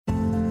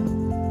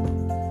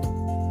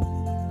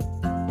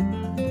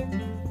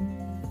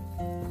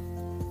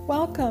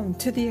Welcome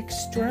to the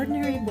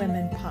Extraordinary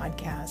Women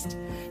podcast,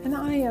 and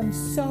I am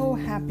so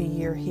happy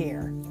you're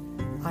here.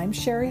 I'm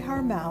Sherry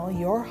Harmel,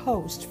 your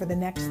host for the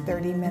next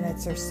 30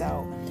 minutes or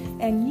so,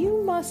 and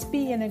you must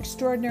be an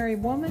extraordinary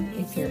woman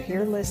if you're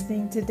here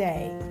listening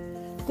today.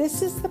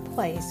 This is the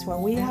place where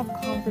we have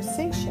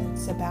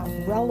conversations about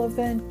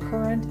relevant,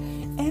 current,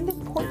 and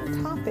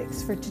important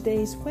topics for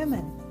today's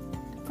women.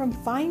 From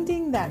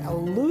finding that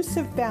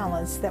elusive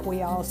balance that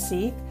we all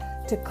seek,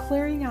 to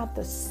clearing out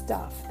the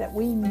stuff that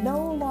we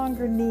no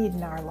longer need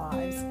in our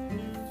lives.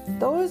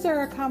 Those are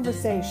our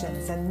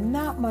conversations, and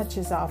not much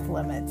is off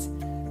limits.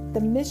 The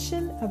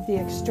mission of the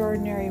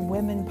Extraordinary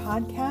Women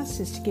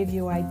podcast is to give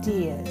you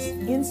ideas,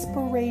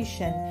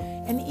 inspiration,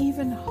 and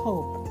even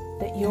hope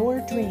that your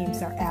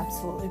dreams are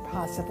absolutely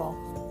possible.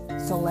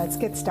 So let's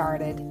get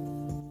started.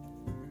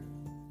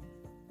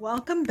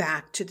 Welcome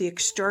back to the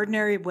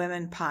Extraordinary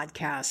Women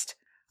podcast.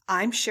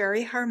 I'm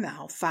Sherry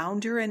Harmel,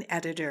 founder and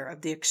editor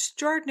of the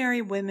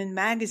Extraordinary Women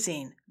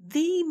magazine,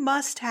 the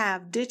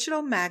must-have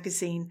digital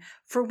magazine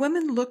for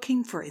women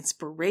looking for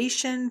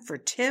inspiration, for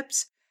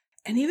tips,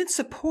 and even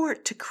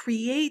support to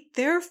create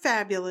their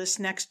fabulous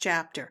next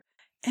chapter.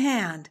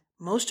 And,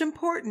 most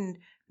important,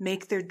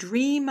 make their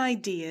dream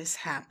ideas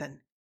happen.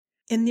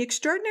 In the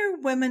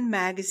Extraordinary Women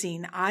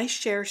magazine, I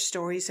share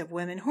stories of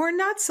women who are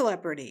not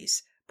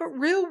celebrities, but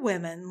real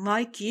women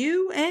like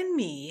you and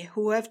me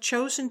who have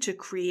chosen to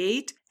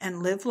create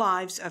and live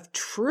lives of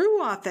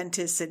true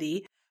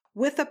authenticity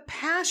with a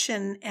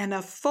passion and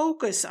a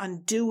focus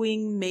on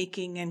doing,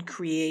 making, and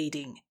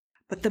creating.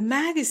 But the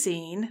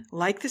magazine,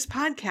 like this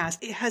podcast,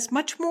 it has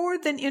much more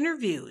than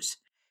interviews.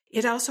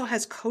 It also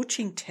has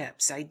coaching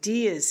tips,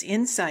 ideas,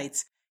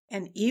 insights,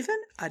 and even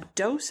a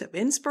dose of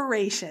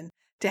inspiration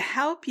to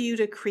help you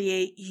to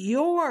create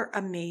your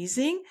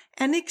amazing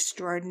and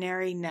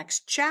extraordinary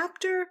next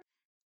chapter,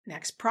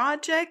 next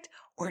project,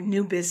 or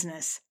new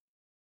business.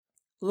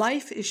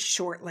 Life is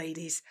short,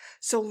 ladies,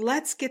 so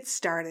let's get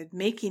started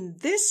making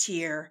this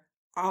year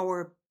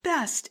our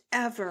best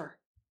ever.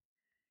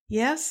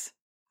 Yes,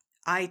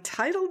 I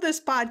titled this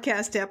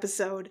podcast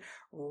episode,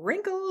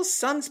 Wrinkles,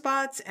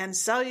 Sunspots, and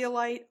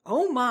Cellulite,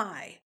 Oh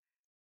My!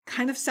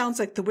 Kind of sounds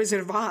like the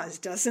Wizard of Oz,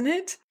 doesn't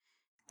it?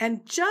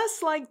 And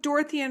just like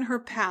Dorothy and her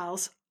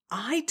pals,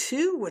 I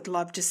too would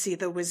love to see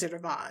the Wizard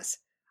of Oz.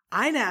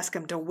 I'd ask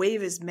him to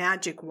wave his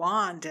magic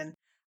wand and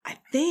I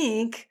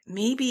think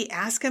maybe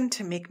ask him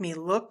to make me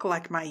look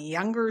like my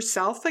younger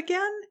self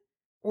again?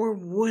 Or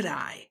would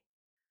I?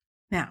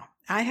 Now,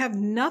 I have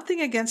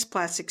nothing against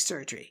plastic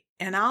surgery,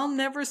 and I'll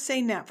never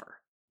say never.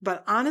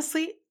 But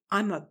honestly,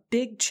 I'm a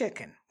big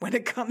chicken when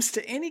it comes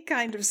to any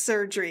kind of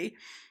surgery.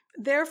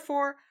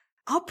 Therefore,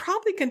 I'll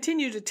probably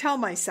continue to tell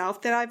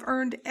myself that I've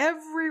earned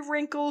every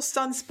wrinkle,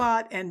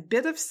 sunspot, and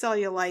bit of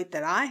cellulite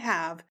that I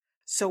have.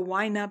 So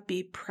why not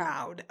be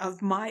proud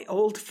of my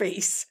old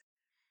face?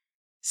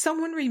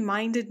 Someone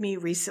reminded me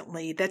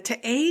recently that to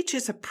age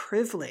is a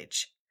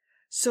privilege.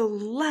 So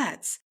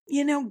let's,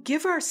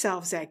 give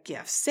ourselves that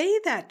gift. Say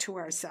that to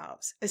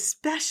ourselves,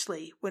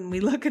 especially when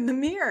we look in the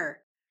mirror.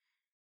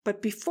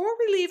 But before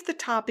we leave the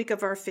topic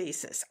of our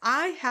faces,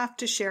 I have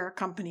to share a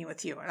company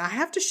with you. And I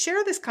have to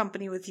share this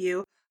company with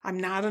you. I'm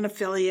not an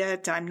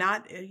affiliate. I'm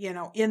not,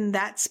 in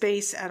that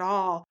space at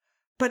all.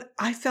 But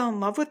I fell in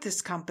love with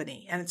this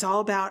company, and it's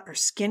all about our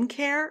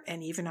skincare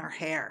and even our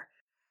hair.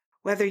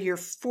 Whether you're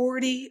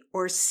 40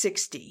 or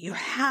 60, you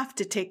have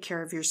to take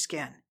care of your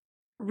skin.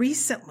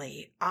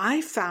 Recently, I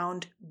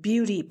found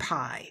Beauty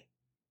Pie.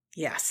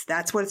 Yes,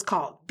 that's what it's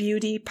called,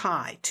 Beauty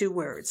Pie, 2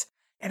 words,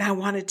 and I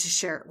wanted to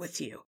share it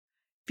with you.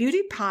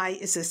 Beauty Pie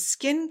is a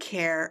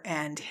skincare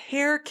and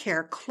hair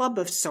care club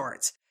of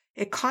sorts.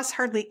 It costs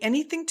hardly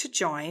anything to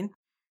join,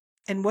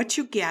 and what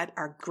you get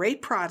are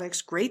great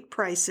products, great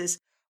prices,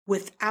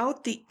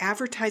 without the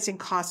advertising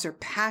costs or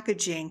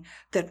packaging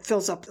that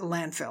fills up the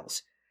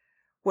landfills.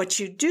 What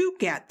you do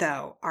get,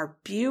 though, are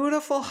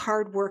beautiful,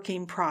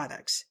 hardworking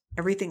products.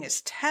 Everything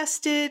is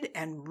tested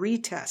and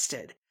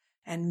retested,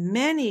 and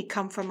many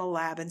come from a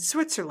lab in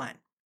Switzerland.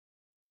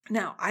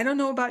 Now, I don't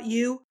know about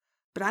you,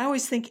 but I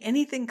always think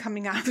anything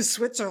coming out of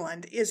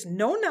Switzerland is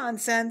no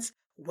nonsense,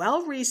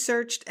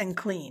 well-researched, and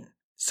clean.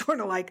 Sort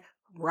of like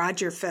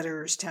Roger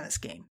Federer's tennis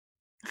game.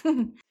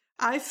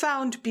 I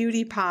found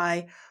Beauty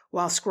Pie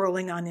while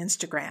scrolling on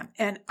Instagram,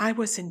 and I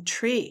was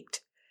intrigued.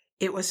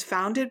 It was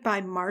founded by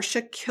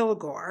Marcia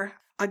Kilgore,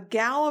 a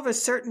gal of a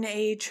certain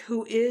age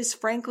who is,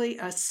 frankly,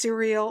 a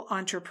serial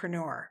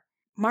entrepreneur.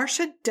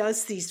 Marcia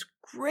does these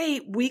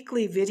great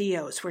weekly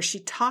videos where she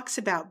talks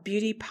about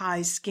Beauty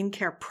Pie's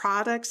skincare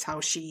products,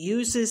 how she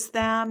uses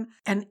them,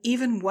 and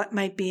even what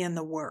might be in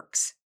the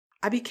works.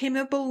 I became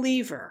a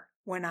believer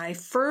when I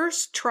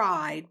first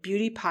tried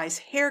Beauty Pie's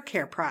hair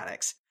care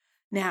products.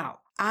 Now,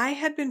 I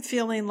had been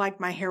feeling like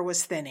my hair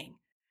was thinning,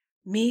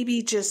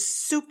 maybe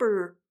just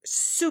super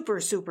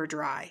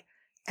dry.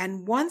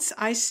 And once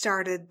I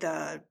started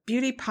the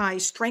Beauty Pie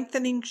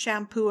strengthening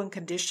shampoo and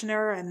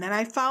conditioner, and then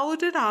I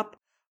followed it up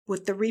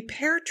with the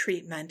repair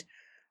treatment,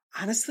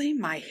 honestly,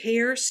 my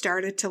hair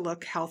started to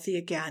look healthy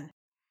again.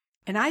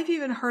 And I've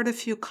even heard a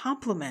few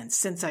compliments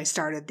since I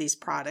started these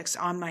products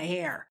on my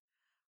hair.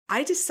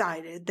 I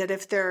decided that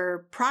if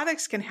their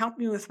products can help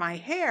me with my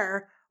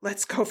hair,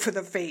 let's go for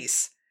the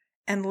face.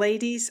 And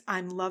ladies,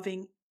 I'm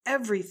loving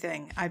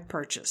everything I've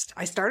purchased.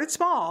 I started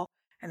small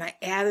and I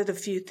added a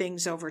few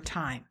things over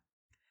time.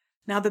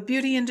 Now, the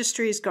beauty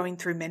industry is going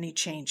through many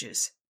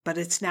changes, but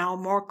it's now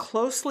more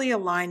closely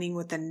aligning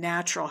with the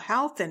natural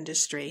health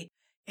industry.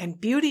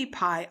 And Beauty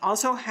Pie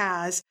also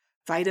has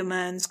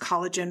vitamins,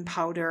 collagen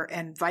powder,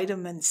 and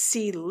vitamin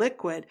C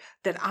liquid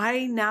that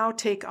I now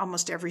take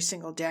almost every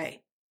single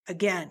day.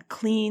 Again,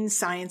 clean,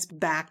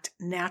 science-backed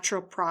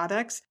natural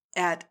products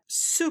at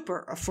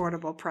super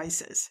affordable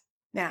prices.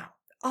 Now,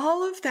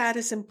 all of that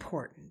is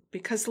important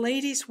because,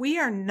 ladies, we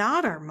are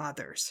not our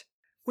mothers.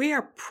 We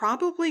are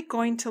probably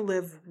going to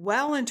live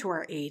well into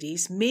our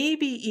 80s,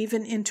 maybe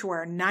even into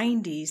our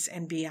 90s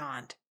and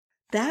beyond.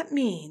 That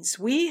means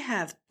we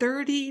have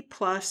 30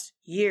 plus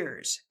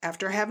years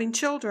after having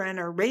children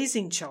or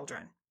raising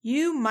children.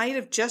 You might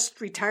have just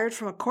retired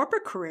from a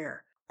corporate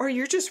career, or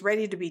you're just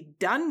ready to be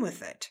done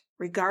with it.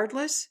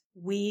 Regardless,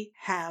 we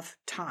have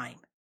time.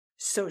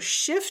 So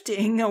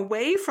shifting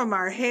away from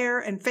our hair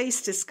and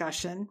face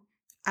discussion,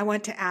 I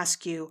want to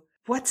ask you,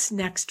 what's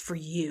next for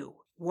you?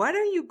 What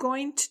are you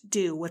going to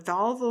do with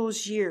all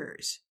those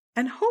years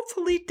and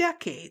hopefully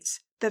decades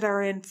that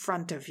are in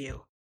front of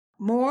you?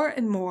 More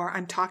and more,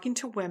 I'm talking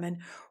to women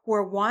who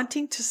are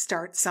wanting to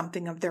start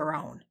something of their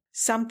own,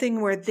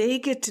 something where they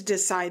get to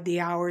decide the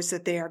hours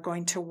that they are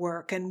going to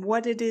work and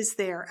what it is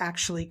they are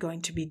actually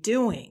going to be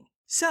doing.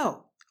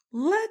 So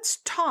let's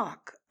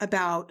talk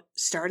about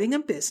starting a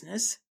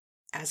business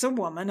as a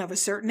woman of a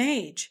certain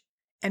age.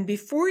 And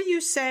before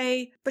you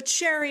say, but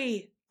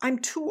Sherry, I'm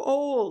too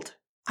old,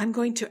 I'm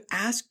going to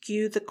ask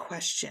you the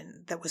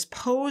question that was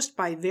posed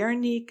by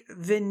Veronique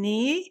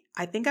Vinay.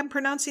 I think I'm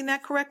pronouncing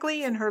that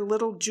correctly, in her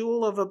little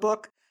jewel of a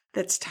book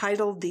that's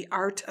titled The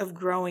Art of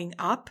Growing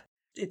Up.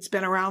 It's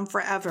been around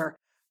forever,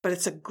 but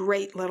it's a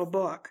great little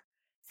book.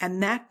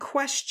 And that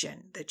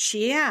question that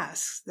she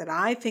asks that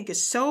I think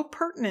is so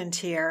pertinent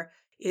here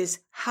is,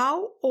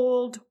 how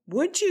old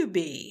would you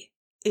be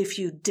if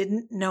you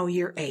didn't know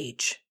your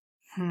age?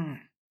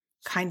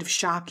 Kind of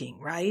shocking,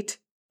 right?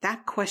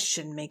 That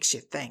question makes you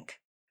think.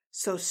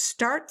 So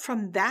start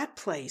from that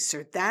place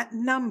or that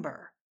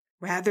number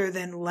rather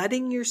than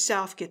letting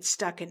yourself get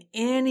stuck in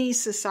any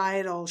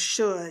societal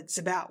shoulds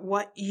about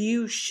what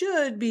you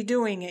should be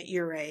doing at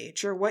your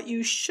age or what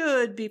you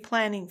should be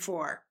planning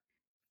for.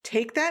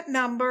 Take that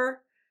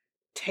number,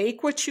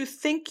 take what you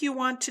think you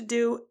want to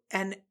do,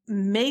 and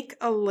make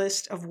a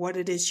list of what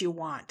it is you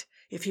want.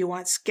 If you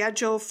want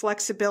schedule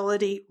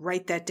flexibility,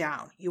 write that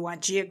down. You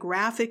want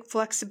geographic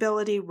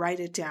flexibility, write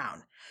it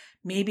down.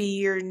 Maybe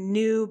your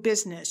new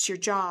business, your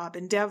job,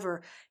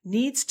 endeavor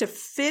needs to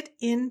fit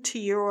into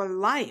your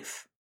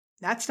life.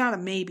 That's not a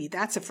maybe,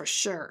 that's a for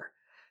sure.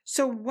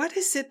 So what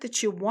is it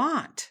that you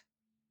want?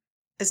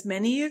 As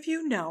many of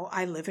you know,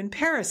 I live in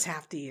Paris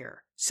half the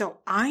year.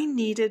 So I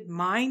needed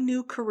my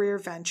new career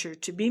venture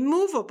to be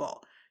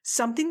movable,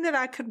 something that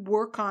I could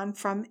work on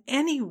from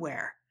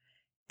anywhere.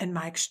 And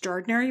My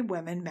Extraordinary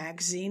Women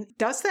magazine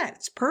does that.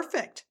 It's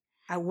perfect.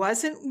 I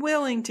wasn't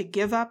willing to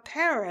give up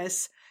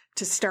Paris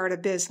to start a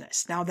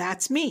business. Now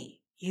that's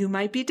me. You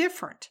might be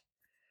different.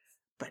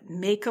 But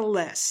make a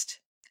list.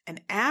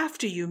 And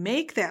after you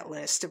make that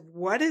list of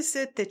what is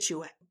it that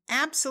you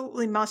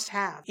absolutely must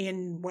have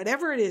in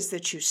whatever it is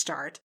that you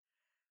start,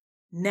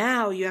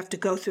 now you have to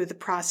go through the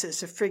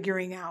process of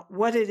figuring out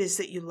what it is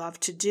that you love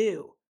to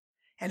do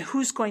and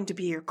who's going to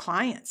be your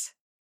clients.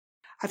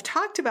 I've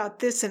talked about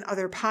this in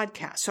other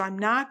podcasts, so I'm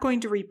not going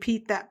to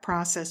repeat that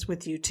process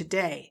with you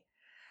today.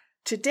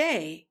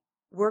 Today,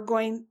 we're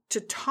going to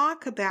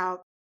talk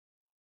about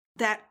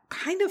that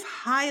kind of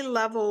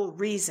high-level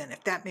reason,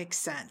 if that makes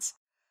sense,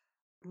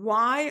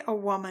 why a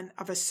woman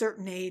of a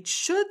certain age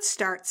should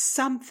start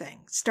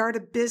something, start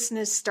a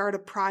business, start a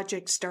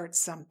project, start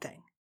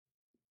something.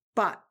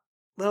 But,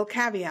 little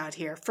caveat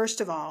here, first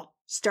of all,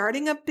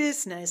 starting a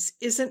business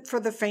isn't for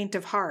the faint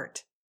of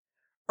heart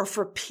or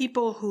for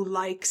people who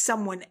like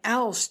someone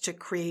else to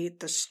create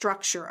the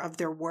structure of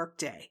their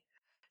workday.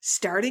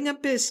 Starting a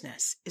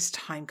business is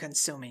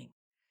time-consuming.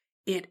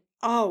 It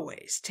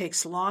always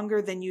takes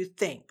longer than you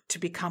think to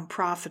become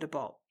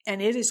profitable,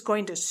 and it is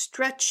going to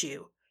stretch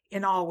you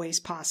in all ways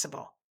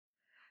possible.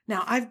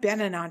 Now, I've been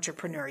an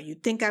entrepreneur.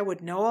 You'd think I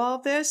would know all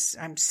this.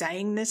 I'm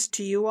saying this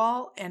to you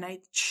all, and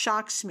it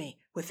shocks me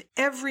with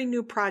every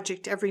new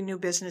project, every new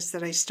business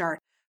that I start,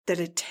 that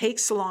it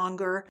takes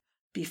longer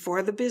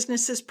before the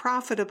business is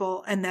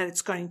profitable and that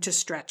it's going to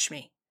stretch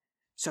me.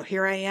 So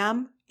here I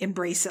am.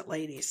 Embrace it,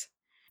 ladies.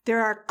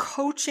 There are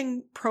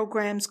coaching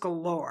programs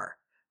galore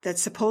that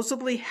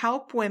supposedly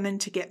help women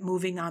to get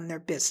moving on their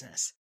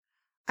business.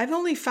 I've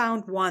only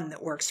found one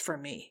that works for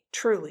me,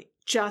 truly,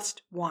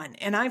 just one.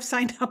 And I've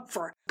signed up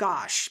for,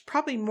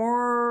 probably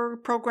more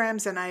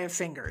programs than I have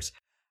fingers.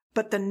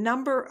 But the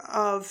number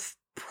of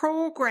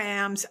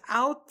programs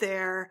out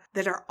there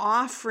that are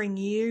offering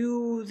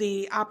you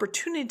the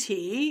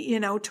opportunity,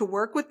 to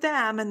work with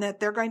them and that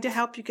they're going to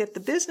help you get the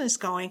business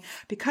going.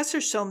 Because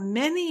there's so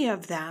many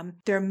of them,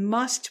 there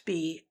must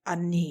be a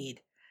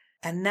need.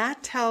 And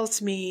that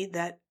tells me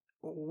that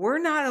we're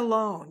not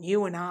alone,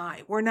 you and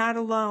I. We're not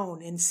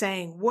alone in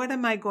saying, what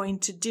am I going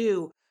to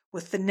do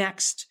with the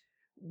next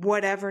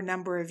whatever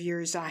number of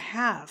years I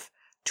have?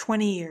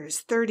 20 years,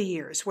 30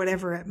 years,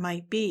 whatever it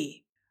might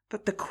be.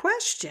 But the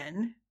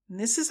question, and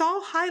this is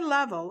all high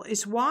level,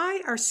 is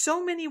why are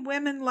so many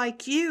women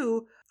like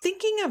you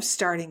thinking of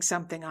starting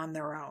something on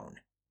their own?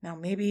 Now,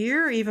 maybe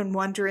you're even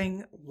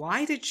wondering,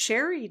 why did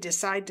Sherry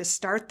decide to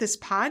start this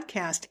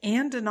podcast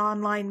and an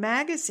online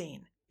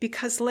magazine?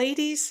 Because,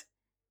 ladies,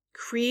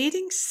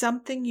 creating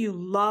something you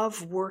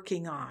love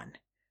working on,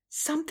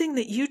 something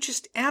that you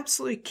just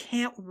absolutely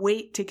can't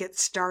wait to get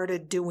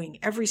started doing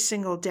every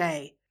single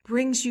day,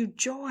 brings you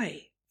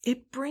joy.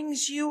 It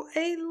brings you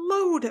a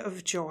load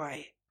of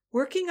joy.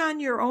 Working on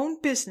your own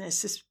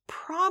business is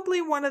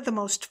probably one of the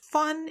most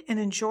fun and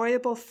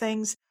enjoyable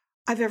things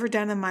I've ever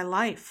done in my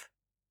life.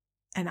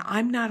 And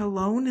I'm not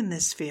alone in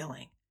this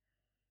feeling,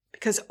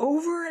 because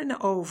over and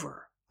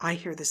over, I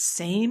hear the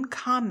same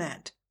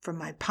comment from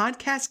my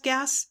podcast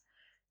guests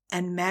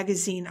and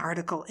magazine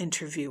article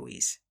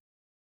interviewees.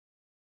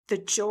 The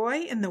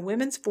joy in the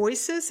women's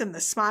voices and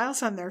the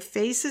smiles on their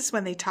faces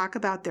when they talk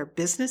about their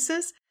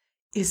businesses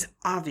is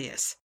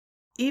obvious.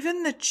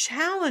 Even the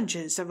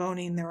challenges of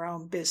owning their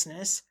own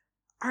business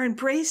are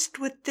embraced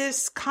with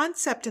this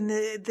concept and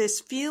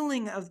this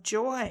feeling of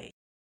joy.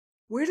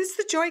 Where does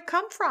the joy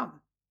come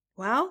from?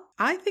 Well,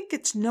 I think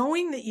it's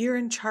knowing that you're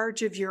in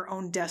charge of your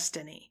own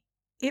destiny.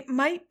 It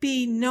might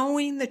be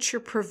knowing that you're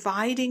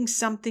providing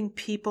something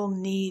people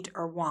need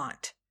or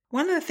want.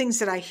 One of the things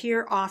that I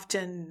hear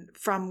often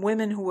from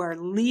women who are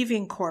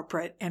leaving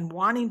corporate and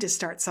wanting to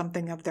start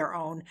something of their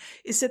own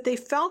is that they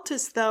felt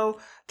as though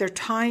their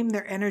time,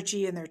 their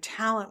energy, and their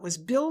talent was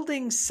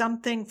building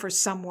something for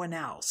someone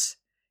else.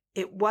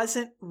 It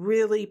wasn't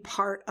really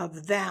part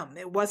of them.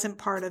 It wasn't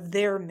part of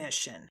their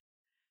mission.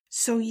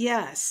 So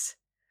yes,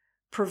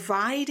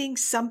 providing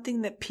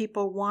something that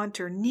people want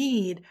or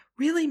need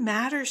really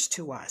matters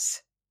to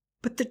us.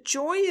 But the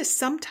joy is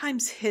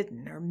sometimes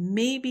hidden, or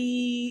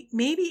maybe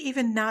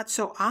even not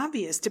so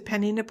obvious,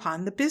 depending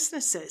upon the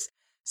businesses.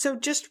 So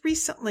just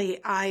recently,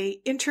 I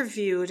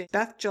interviewed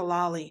Beth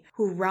Jalali,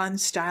 who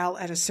runs Style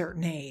at a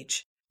Certain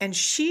Age. And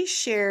she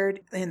shared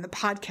in the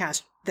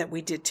podcast that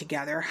we did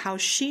together how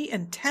she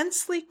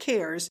intensely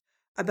cares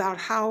about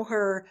how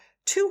her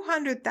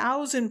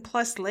 200,000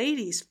 plus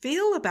ladies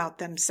feel about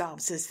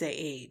themselves as they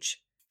age.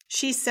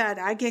 She said,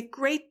 "I get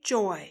great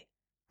joy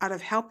out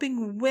of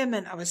helping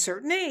women of a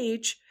certain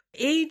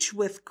age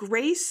with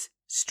grace,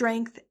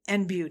 strength,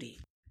 and beauty."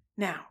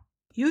 Now,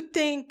 you'd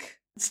think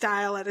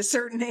Style at a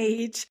Certain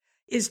Age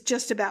is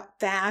just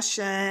about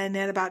fashion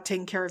and about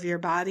taking care of your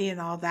body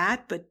and all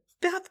that, but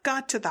Beth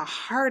got to the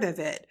heart of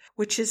it,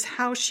 which is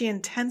how she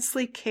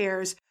intensely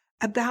cares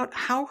about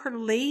how her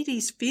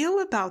ladies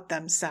feel about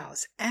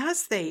themselves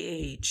as they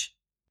age.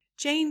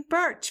 Jane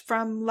Birch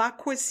from La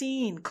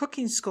Cuisine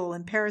Cooking School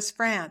in Paris,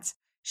 France,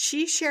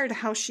 she shared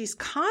how she's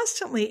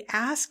constantly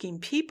asking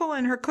people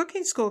in her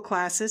cooking school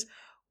classes,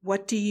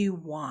 what do you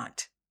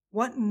want?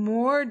 What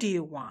more do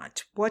you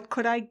want? What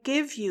could I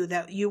give you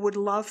that you would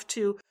love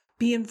to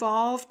be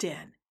involved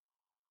in?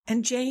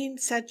 And Jane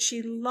said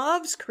she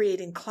loves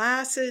creating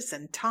classes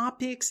and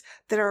topics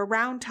that are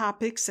around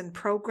topics and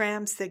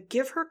programs that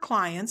give her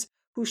clients,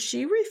 who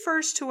she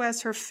refers to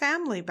as her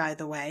family, by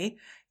the way,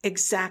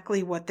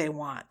 exactly what they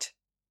want.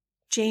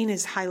 Jane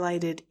is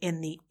highlighted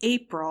in the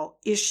April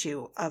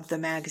issue of the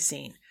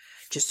magazine,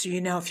 just so you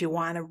know if you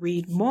want to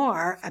read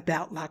more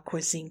about La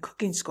Cuisine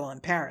Cooking School in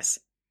Paris.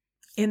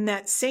 In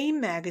that same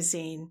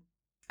magazine,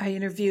 I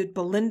interviewed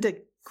Belinda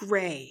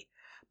Gray.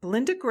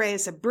 Belinda Gray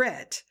is a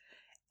Brit,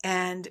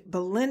 and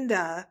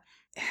Belinda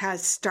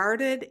has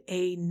started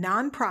a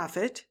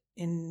nonprofit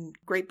in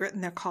Great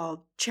Britain. They're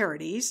called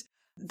Charities,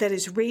 that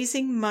is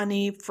raising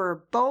money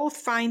for both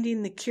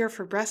finding the cure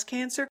for breast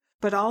cancer,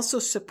 but also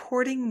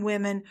supporting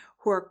women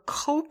who are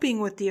coping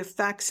with the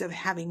effects of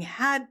having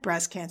had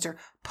breast cancer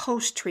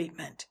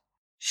post-treatment.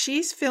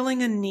 She's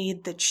filling a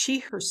need that she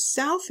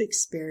herself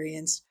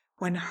experienced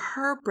when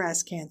her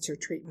breast cancer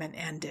treatment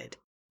ended.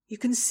 You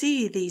can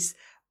see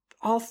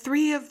all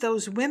three of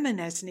those women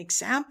as an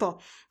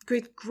example,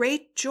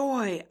 great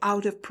joy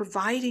out of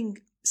providing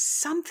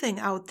something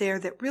out there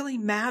that really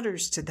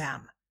matters to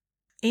them.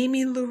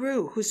 Amy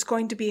LaRue, who's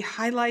going to be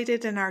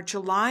highlighted in our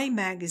July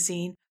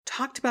magazine,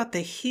 talked about the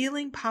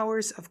healing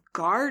powers of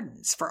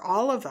gardens for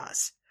all of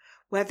us,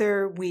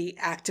 whether we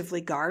actively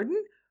garden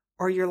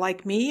or you're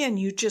like me and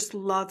you just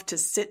love to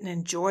sit and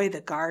enjoy the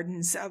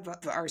gardens of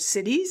our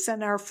cities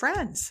and our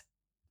friends.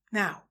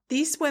 Now,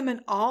 these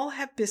women all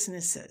have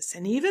businesses,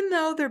 and even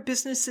though their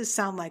businesses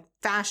sound like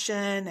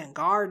fashion and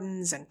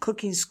gardens and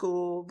cooking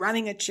school,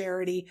 running a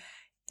charity,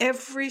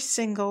 every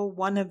single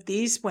one of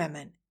these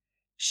women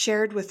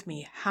shared with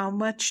me how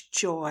much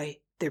joy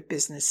their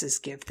businesses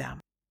give them.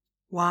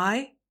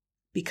 Why?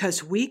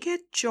 Because we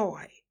get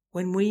joy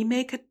when we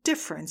make a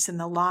difference in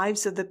the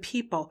lives of the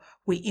people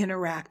we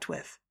interact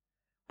with,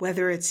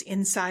 whether it's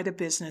inside a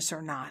business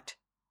or not.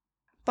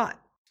 But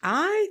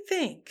I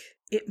think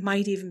it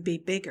might even be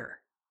bigger.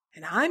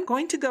 And I'm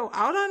going to go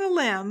out on a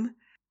limb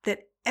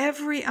that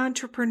every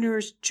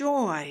entrepreneur's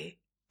joy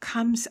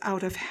comes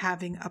out of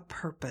having a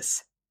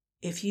purpose.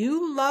 If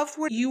you love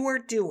what you are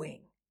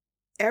doing,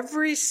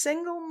 every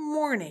single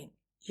morning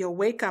you'll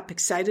wake up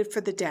excited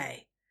for the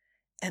day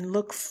and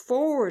look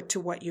forward to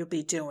what you'll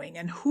be doing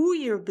and who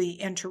you'll be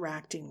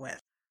interacting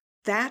with.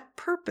 That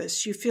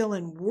purpose you feel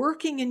in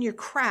working in your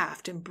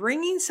craft and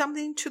bringing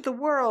something to the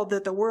world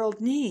that the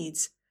world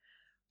needs,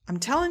 I'm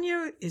telling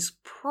you, is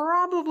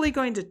probably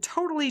going to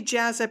totally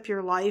jazz up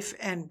your life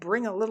and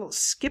bring a little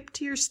skip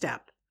to your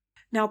step.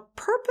 Now,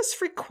 purpose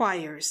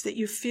requires that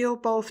you feel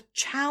both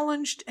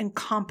challenged and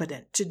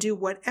competent to do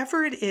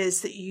whatever it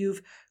is that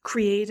you've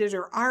created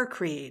or are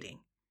creating.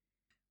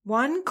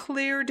 One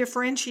clear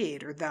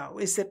differentiator, though,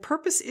 is that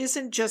purpose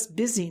isn't just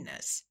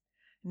busyness.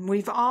 And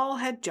we've all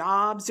had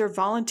jobs or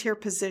volunteer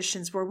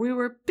positions where we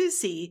were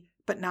busy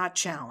but not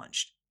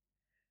challenged.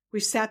 We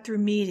sat through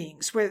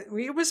meetings where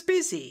it was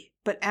busy,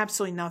 but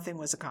absolutely nothing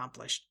was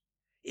accomplished.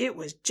 It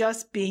was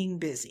just being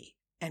busy.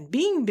 And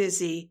being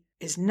busy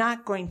is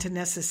not going to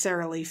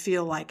necessarily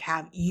feel like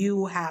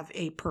you have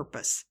a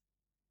purpose.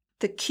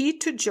 The key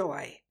to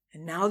joy,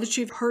 and now that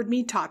you've heard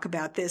me talk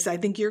about this, I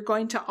think you're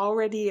going to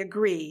already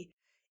agree,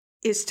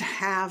 is to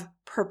have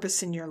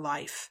purpose in your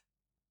life.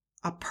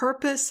 A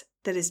purpose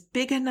that is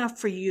big enough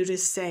for you to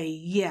say,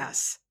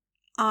 yes,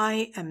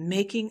 I am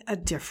making a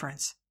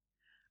difference.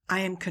 I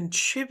am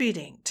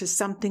contributing to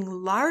something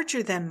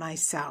larger than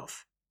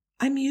myself.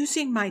 I'm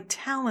using my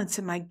talents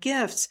and my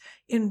gifts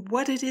in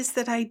what it is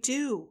that I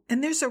do.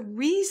 And there's a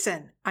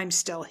reason I'm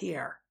still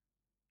here.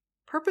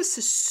 Purpose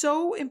is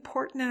so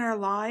important in our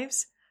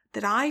lives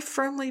that I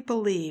firmly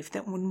believe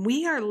that when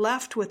we are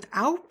left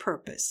without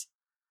purpose,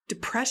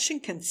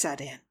 depression can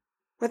set in.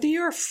 Whether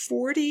you're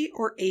 40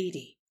 or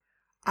 80,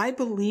 I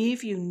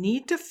believe you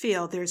need to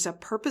feel there's a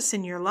purpose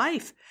in your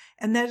life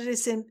and that it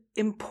is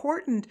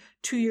important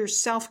to your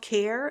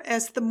self-care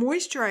as the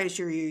moisturizer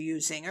you're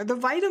using or the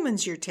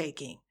vitamins you're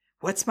taking.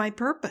 What's my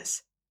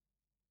purpose?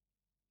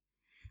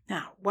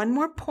 Now, one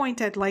more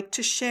point I'd like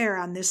to share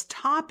on this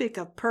topic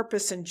of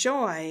purpose and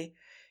joy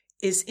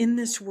is in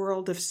this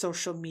world of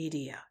social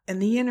media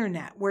and the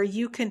internet, where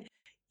you can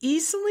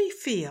easily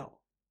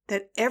feel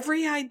that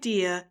every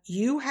idea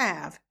you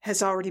have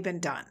has already been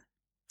done.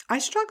 I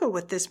struggle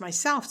with this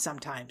myself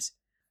sometimes.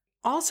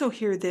 Also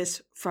hear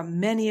this from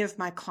many of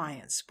my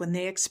clients when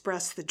they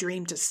express the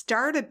dream to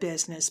start a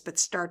business but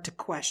start to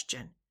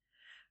question,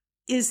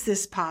 is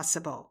this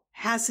possible?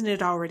 Hasn't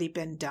it already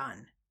been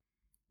done?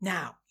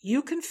 Now,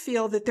 you can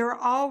feel that there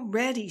are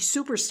already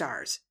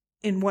superstars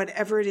in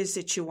whatever it is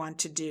that you want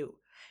to do,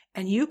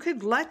 and you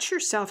could let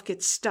yourself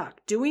get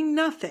stuck doing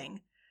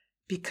nothing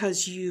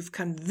because you've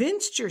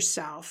convinced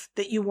yourself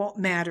that you won't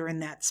matter in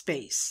that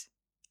space.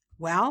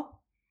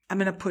 Well, I'm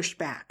going to push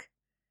back.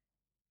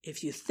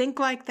 If you think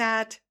like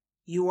that,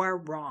 you are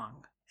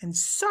wrong. And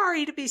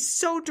sorry to be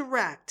so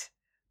direct,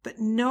 but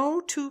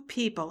no two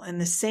people in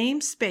the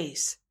same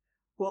space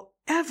will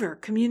ever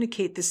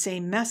communicate the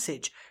same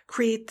message,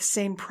 create the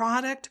same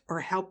product,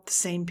 or help the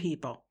same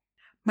people.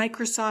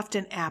 Microsoft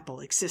and Apple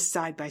exist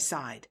side by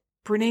side.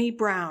 Brené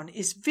Brown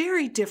is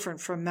very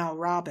different from Mel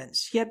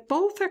Robbins, yet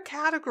both are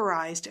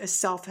categorized as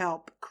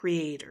self-help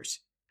creators.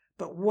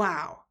 But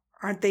wow,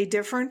 aren't they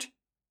different?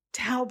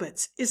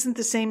 Talbot's isn't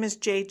the same as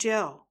J.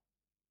 Jill.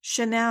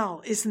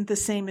 Chanel isn't the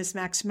same as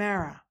Max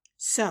Mara.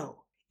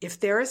 So, if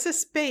there is a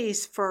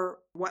space for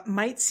what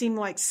might seem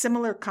like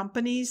similar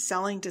companies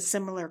selling to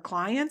similar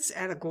clients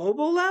at a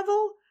global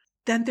level,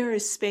 then there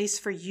is space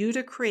for you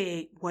to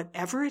create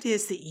whatever it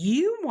is that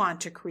you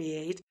want to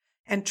create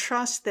and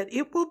trust that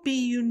it will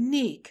be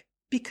unique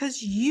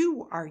because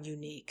you are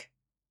unique.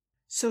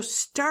 So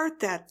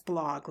start that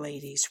blog,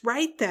 ladies.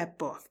 Write that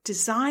book.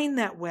 Design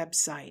that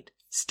website.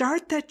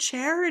 Start that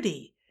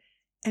charity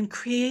and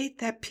create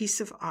that piece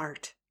of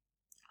art.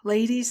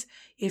 Ladies,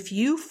 if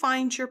you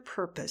find your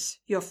purpose,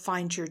 you'll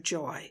find your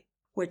joy,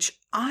 which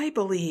I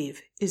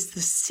believe is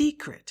the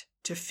secret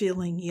to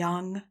feeling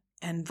young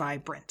and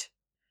vibrant.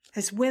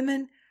 As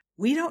women,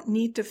 we don't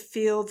need to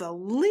feel the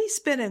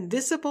least bit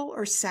invisible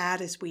or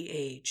sad as we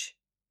age.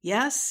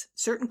 Yes,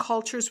 certain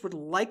cultures would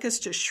like us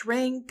to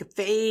shrink,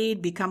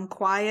 fade, become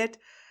quiet,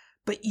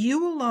 but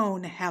you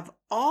alone have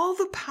all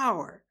the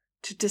power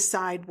to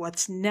decide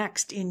what's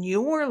next in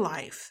your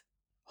life.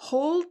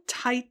 Hold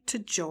tight to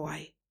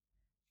joy.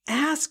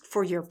 Ask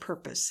for your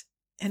purpose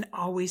and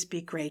always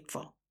be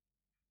grateful.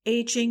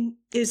 Aging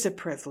is a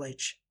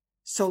privilege,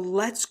 so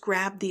let's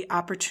grab the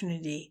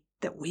opportunity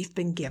that we've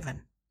been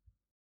given.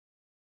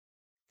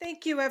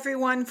 Thank you,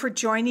 everyone, for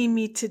joining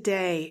me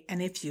today.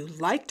 And if you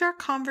liked our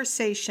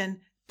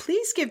conversation,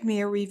 please give me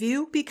a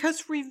review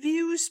because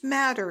reviews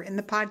matter in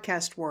the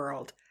podcast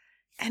world.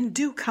 And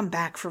do come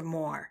back for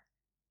more.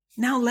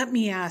 Now let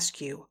me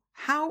ask you,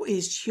 how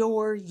is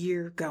your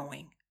year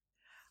going?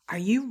 Are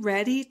you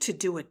ready to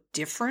do it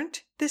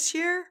different this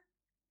year?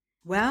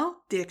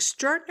 Well, the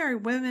Extraordinary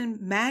Women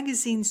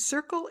Magazine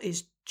Circle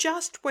is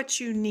just what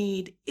you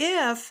need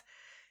if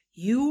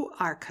you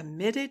are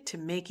committed to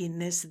making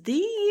this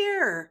the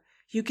year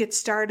you get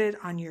started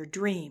on your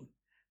dream,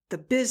 the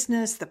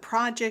business, the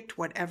project,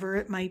 whatever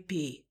it might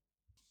be.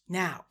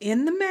 Now,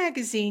 in the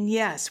magazine,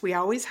 yes, we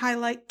always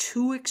highlight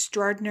 2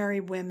 extraordinary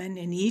women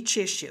in each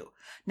issue.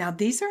 Now,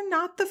 these are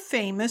not the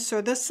famous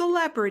or the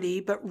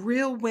celebrity, but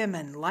real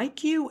women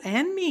like you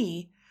and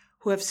me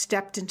who have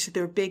stepped into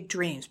their big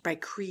dreams by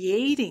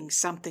creating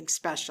something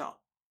special.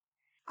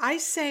 I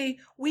say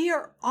we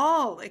are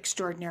all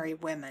extraordinary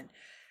women.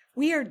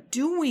 We are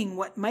doing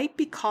what might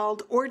be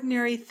called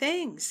ordinary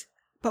things.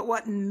 But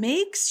what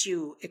makes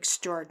you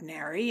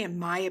extraordinary, in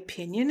my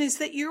opinion, is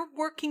that you're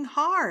working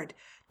hard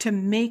to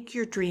make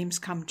your dreams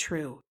come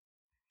true.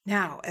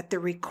 Now, at the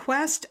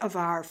request of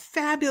our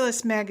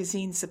fabulous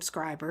magazine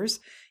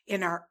subscribers,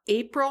 in our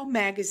April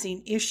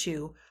magazine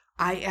issue,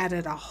 I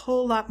added a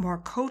whole lot more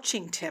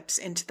coaching tips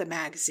into the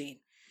magazine.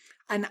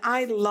 And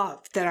I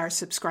love that our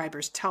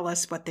subscribers tell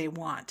us what they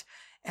want.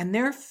 And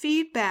their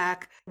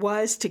feedback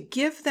was to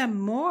give them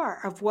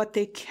more of what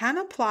they can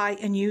apply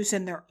and use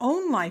in their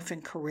own life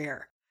and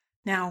career.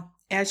 Now,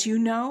 as you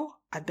know,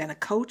 I've been a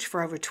coach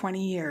for over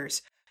 20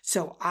 years.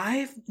 So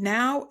I've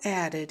now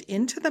added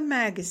into the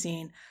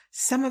magazine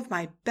some of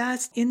my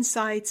best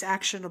insights,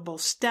 actionable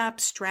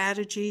steps,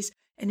 strategies,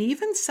 and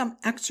even some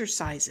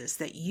exercises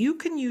that you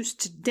can use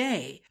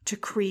today to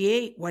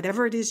create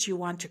whatever it is you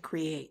want to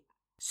create.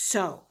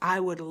 So I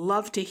would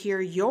love to hear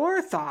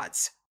your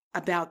thoughts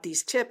about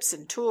these tips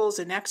and tools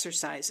and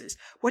exercises.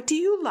 What do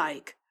you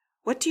like?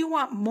 What do you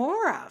want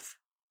more of?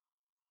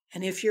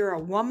 And if you're a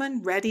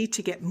woman ready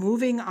to get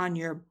moving on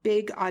your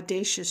big,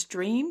 audacious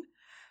dream,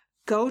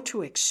 go to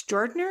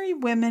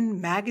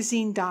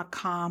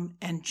extraordinarywomenmagazine.com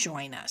and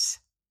join us.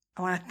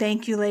 I want to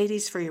thank you,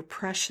 ladies, for your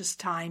precious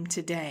time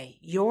today.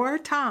 Your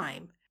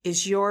time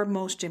is your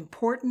most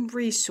important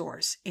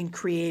resource in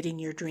creating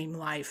your dream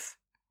life.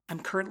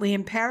 I'm currently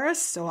in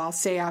Paris, so I'll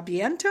say a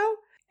bientôt.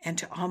 And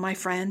to all my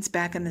friends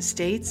back in the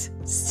States,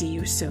 see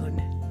you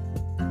soon.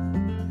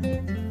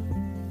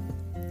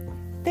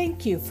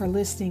 Thank you for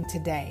listening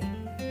today.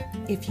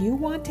 If you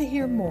want to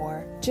hear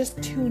more,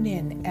 just tune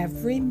in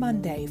every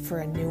Monday for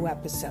a new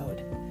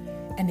episode.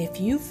 And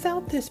if you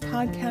felt this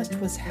podcast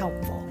was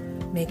helpful,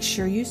 make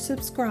sure you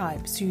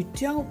subscribe so you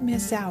don't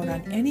miss out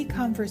on any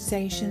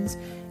conversations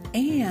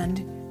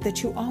and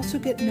that you also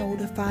get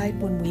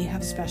notified when we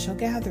have special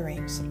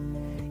gatherings.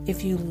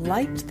 If you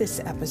liked this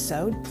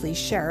episode, please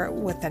share it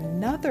with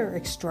another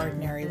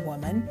extraordinary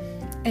woman.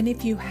 And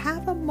if you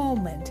have a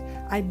moment,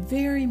 I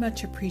very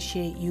much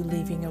appreciate you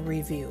leaving a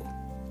review.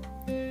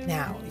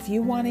 Now, if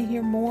you want to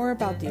hear more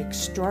about the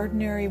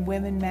Extraordinary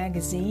Women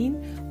magazine,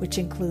 which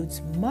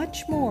includes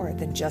much more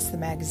than just the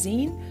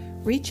magazine,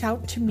 reach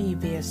out to me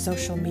via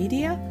social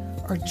media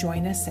or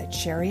join us at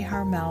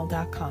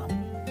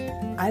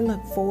sherryharmel.com. I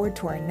look forward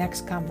to our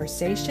next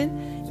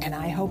conversation, and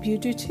I hope you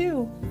do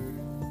too.